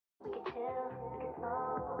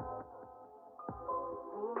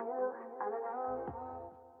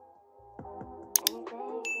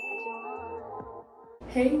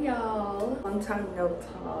Hey y'all, long time no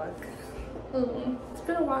talk. It's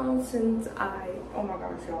been a while since oh my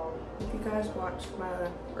gosh y'all, if you guys watched my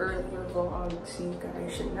earlier vlogs, you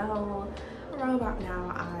guys should know around about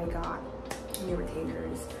now I got new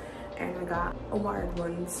retainers and I got wired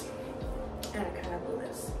ones and I kind of have a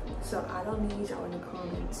list. So I don't need y'all in the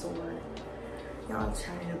comments or y'all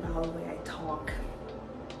chatting about the way I talk.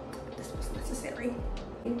 This was necessary.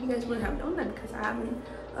 And you guys wouldn't have known that because I haven't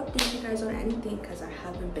updated you guys on anything because I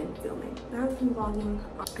haven't been filming. I haven't been vlogging.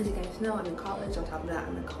 As you guys know, I'm in college. On top of that,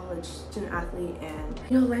 I'm a college student athlete, and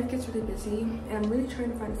you know, life gets really busy. And I'm really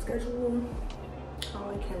trying to find a schedule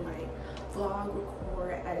how I can like vlog,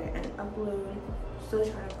 record, edit, and upload. Still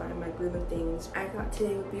trying to find my groove of things. I thought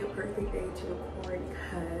today would be a perfect day to record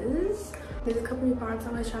because there's a couple new products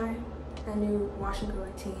I want to try. A new wash and go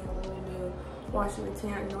routine, a little new washing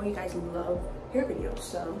routine. I know you guys love hair videos,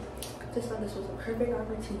 so just thought this was a perfect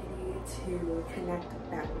opportunity to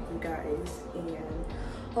connect back with you guys and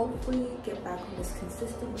hopefully get back on this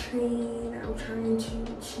consistent train I'm trying to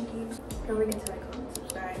achieve. Don't forget to like, comment,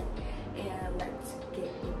 subscribe, and let's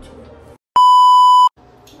get into it.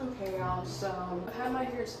 Okay y'all, so I had my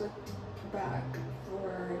hair slicked back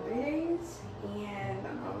for 3 days, and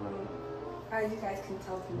as you guys can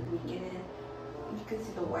tell from the beginning, you can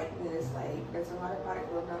see the whiteness, like there's a lot of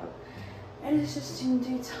product buildup, and it's just in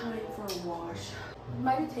due time for a wash.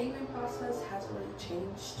 My detangling process hasn't really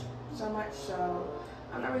changed so much, so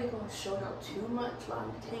I'm not really going to show y'all too much while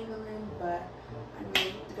I'm detangling, but I'm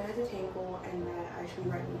gonna detangle and then I should be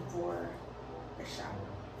ready for the shower.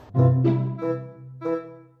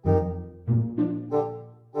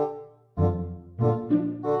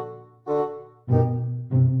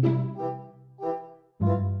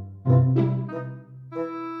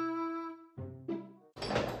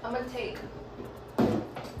 I'm gonna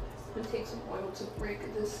take some oil to break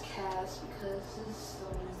this cast because this is so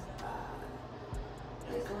bad.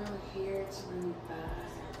 Like around here, it's really bad.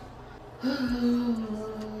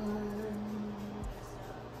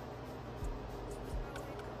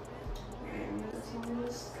 And this on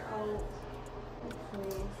the scalp.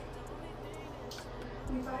 Hopefully,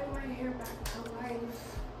 revive my hair back to life.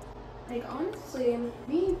 Like honestly,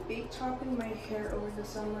 me big chopping my hair over the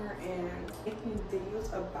summer and making videos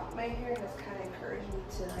about my hair has kind of encouraged me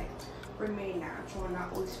to like remain natural and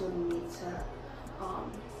not always feel the need to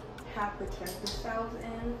have protective styles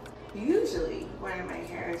in. Usually wearing my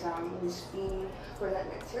hair is always fiending for that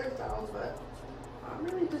next hairstyle, but I'm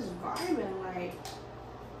really just vibing. Like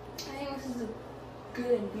I think this is a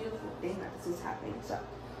good and beautiful thing that this is happening. So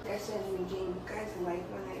like I said in the beginning, you guys like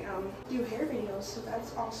when I do hair videos, so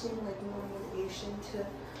that's also like more motivation to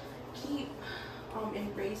keep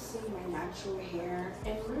embracing my natural hair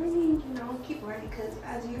and learning, you know, keep learning, because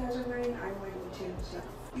as you guys are learning, I'm learning too. So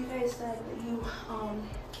you guys said that you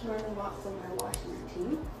learned a lot from my washing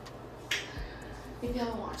routine. If you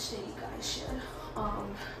haven't watched it, you guys should.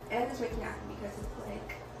 And it's making me happy because it's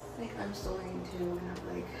like I'm still learning too, and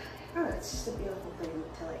I'm like, oh, it's just a beautiful thing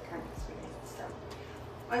to like kind of experience. So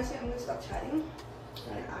honestly, I'm gonna stop chatting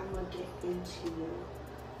and I'm gonna get into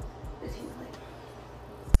the tingling.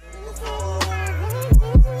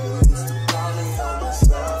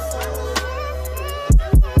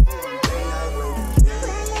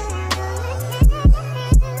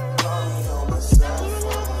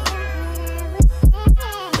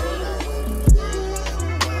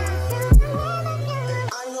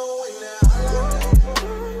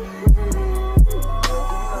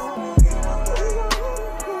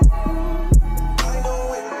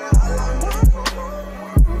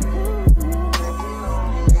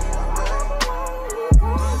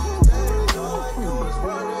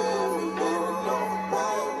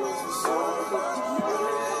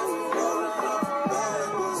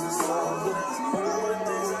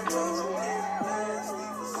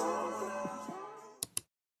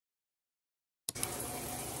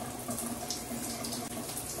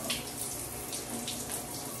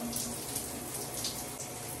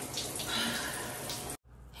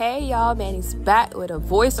 Hey y'all, Manny's back with a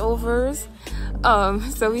voiceovers.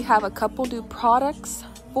 So we have a couple new products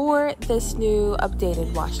for this new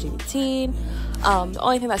updated wash routine. The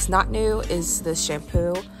only thing that's not new is this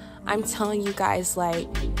shampoo. I'm telling you guys, like,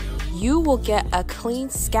 you will get a clean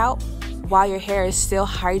scalp while your hair is still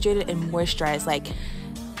hydrated and moisturized. Like,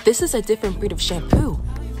 this is a different breed of shampoo.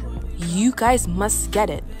 You guys must get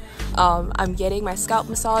it. I'm getting my scalp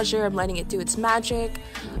massager. I'm letting it do its magic.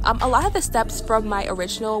 A lot of the steps from my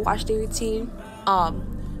original wash day routine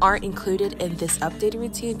aren't included in this updated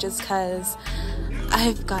routine just because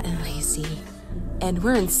I've gotten lazy and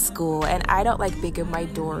we're in school and I don't like being in my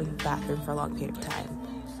door in the bathroom for a long period of time.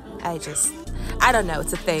 I don't know,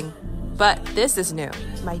 it's a thing. But this is new.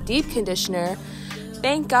 My deep conditioner,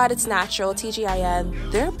 thank God it's natural,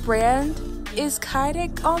 TGIN. Their brand is kind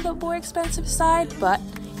of on the more expensive side, but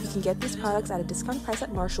you can get these products at a discount price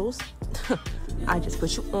at Marshall's. I just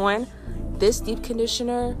put you on. This deep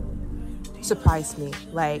conditioner surprised me.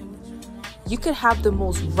 Like, you could have the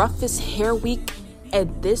most roughest hair week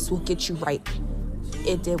and this will get you right.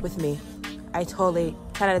 It did with me. I totally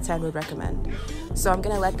 10 out of 10 would recommend. So I'm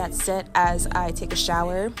gonna let that sit as I take a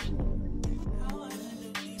shower.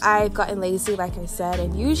 I've gotten lazy, like I said,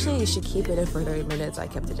 and usually you should keep it in for 30 minutes. I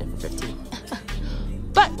kept it in for 15.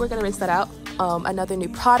 But we're gonna rinse that out. Another new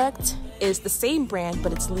product is the same brand,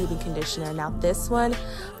 but it's leave-in conditioner. Now this one,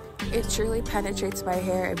 it truly penetrates my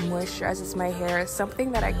hair and moisturizes my hair.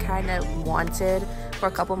 Something that I kind of wanted for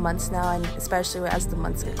a couple months now, and especially as the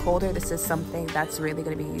months get colder, this is something that's really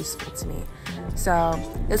going to be useful to me. So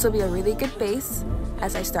this will be a really good base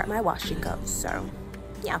as I start my wash and go. So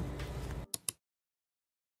yeah.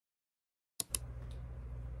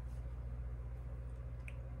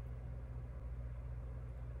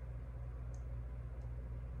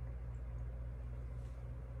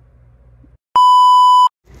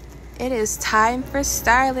 It is time for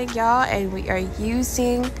styling, y'all, and we are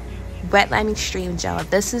using Wet Line Extreme Gel.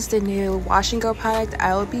 This is the new wash and go product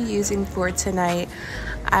I will be using for tonight.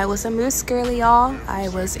 I was a mousse girly, y'all. I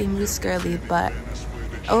was a mousse girly, but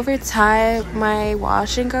over time, my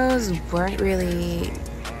wash and goes weren't really,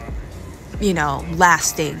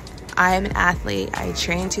 lasting. I am an athlete. I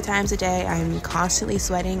train 2 times a day. I'm constantly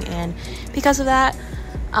sweating, and because of that,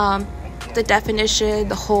 the definition,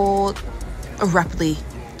 the whole abruptly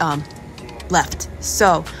left.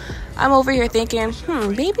 So I'm over here thinking,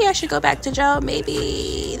 maybe I should go back to gel.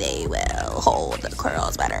 Maybe they will hold the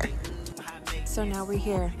curls better. So now we're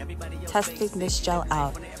here testing this gel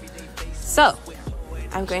out. So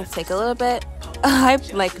I'm going to take a little bit. I'm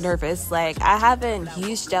like nervous. Like, I haven't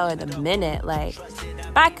used gel in a minute. Like,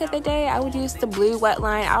 back in the day, I would use the blue Wet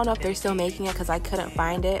Line. I don't know if they're still making it because I couldn't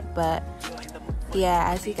find it, but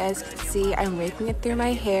yeah, as you guys can see, I'm raking it through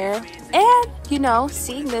my hair. And,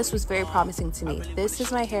 seeing this was very promising to me. This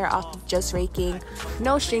is my hair off of just raking,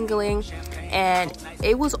 no shingling, and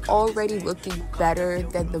it was already looking better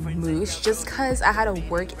than the mousse just because I had to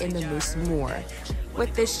work in the mousse more.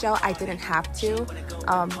 With this gel, I didn't have to,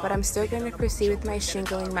 but I'm still going to proceed with my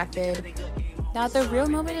shingling method. Now, the real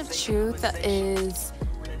moment of truth is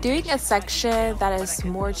doing a section that is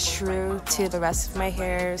more true to the rest of my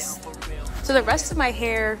hairs. So the rest of my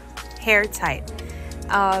hair type.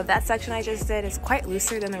 That section I just did is quite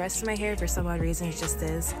looser than the rest of my hair. For some odd reason, it just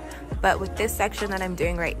is. But with this section that I'm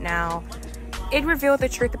doing right now, it revealed the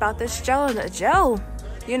truth about this gel. And the gel,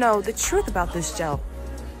 the truth about this gel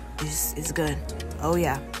is good. Oh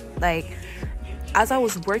yeah. Like, as I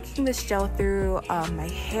was working this gel through my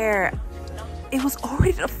hair, it was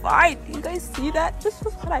already defined. You guys see that? This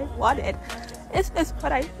is what I wanted. This is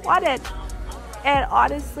what I wanted. And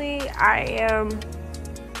honestly, I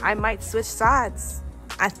might switch sides.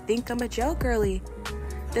 I think I'm a gel girly.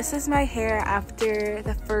 This is my hair after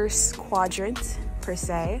the first quadrant, per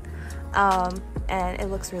se. And it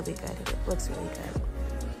looks really good. It looks really good.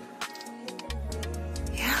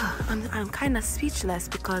 Yeah, I'm kind of speechless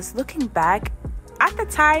because looking back, at the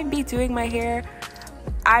time me doing my hair,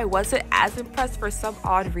 I wasn't as impressed for some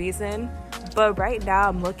odd reason. But right now,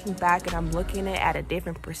 I'm looking back and I'm looking at it at a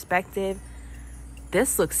different perspective.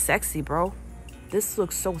 This looks sexy, bro. This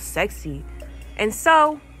looks so sexy. And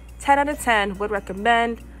so, 10 out of 10 would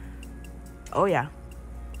recommend. Oh, yeah.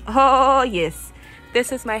 Oh, yes.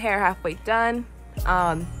 This is my hair halfway done.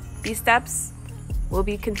 These steps will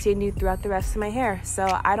be continued throughout the rest of my hair.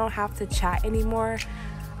 So, I don't have to chat anymore.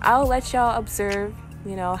 I'll let y'all observe,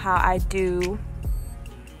 how I do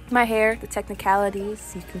my hair, the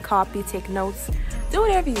technicalities. You can copy, take notes, do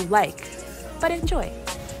whatever you like. But enjoy.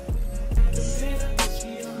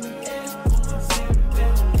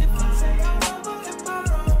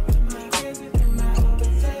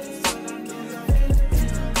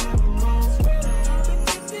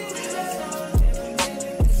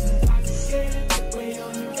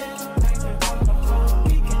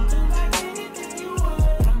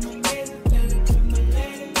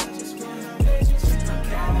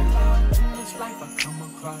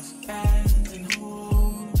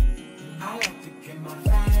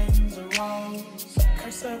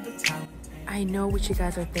 I know what you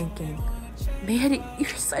guys are thinking. Man, you're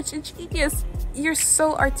such a genius. You're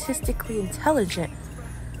so artistically intelligent.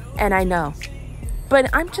 And I know. But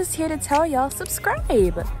I'm just here to tell y'all,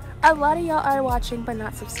 subscribe. A lot of y'all are watching but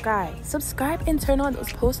not subscribed. Subscribe and turn on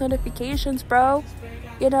those post notifications, bro.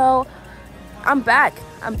 I'm back.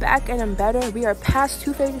 I'm back and I'm better. We are past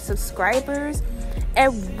 250 subscribers,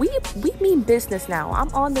 and we mean business now. I'm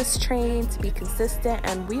on this train to be consistent,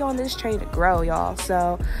 and we on this train to grow, y'all.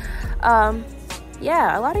 So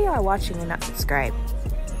yeah, a lot of y'all are watching and not subscribed.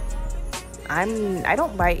 I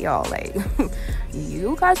don't bite y'all. Like,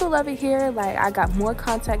 you guys will love it here. Like, I got more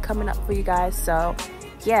content coming up for you guys. So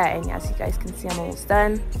yeah, and as you guys can see, I'm almost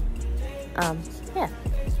done. Yeah.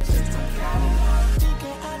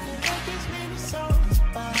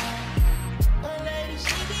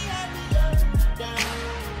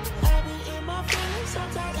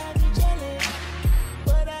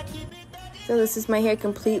 So this is my hair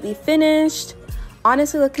completely finished.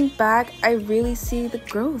 Honestly, looking back, I really see the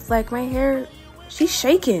growth. Like, my hair, she's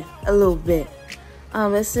shaking a little bit.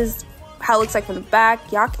 This is how it looks like from the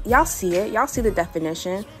back. Y'all see it. Y'all see the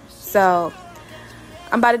definition. So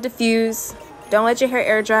I'm about to diffuse. Don't let your hair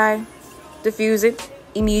air dry. Diffuse it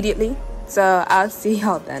immediately. So I'll see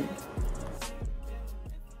y'all then.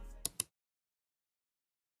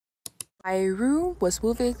 My room was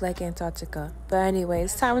moving like Antarctica. But anyway,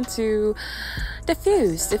 it's time to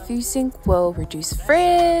diffuse. Diffusing will reduce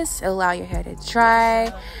frizz, allow your hair to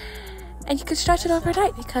dry, and you can stretch it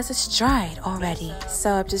overnight because it's dried already.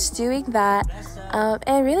 So I'm just doing that.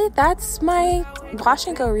 And really, that's my wash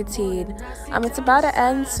and go routine. It's about to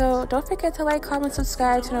end, so don't forget to like, comment,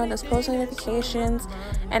 subscribe, turn on those post notifications,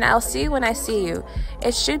 and I'll see you when I see you.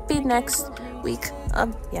 It should be next week.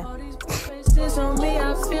 Yeah. On me,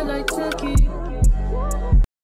 I feel like Turkey.